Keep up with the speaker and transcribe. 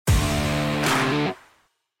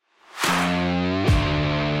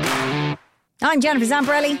I'm Jennifer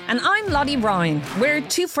Zamparelli. And I'm Lottie Ryan. We're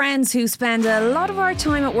two friends who spend a lot of our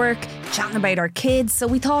time at work chatting about our kids, so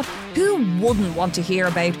we thought, who wouldn't want to hear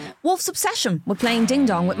about Wolf's obsession with playing ding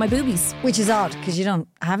dong with my boobies? Which is odd, because you don't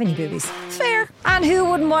have any boobies. Fair. And who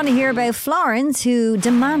wouldn't want to hear about Florence, who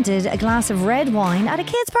demanded a glass of red wine at a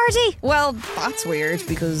kid's party? Well, that's weird,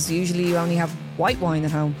 because usually you only have white wine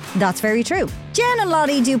at home. That's very true. Jen and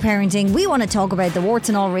Lottie do parenting. We want to talk about the warts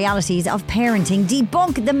and all realities of parenting,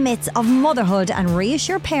 debunk the myths of motherhood, and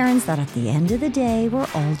reassure parents that at the end of the day, we're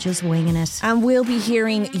all just winging it. And we'll be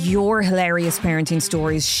hearing your hilarious parenting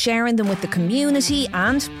stories, sharing them with the community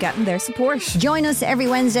and getting their support. Join us every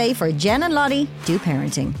Wednesday for Jen and Lottie Do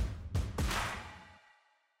Parenting.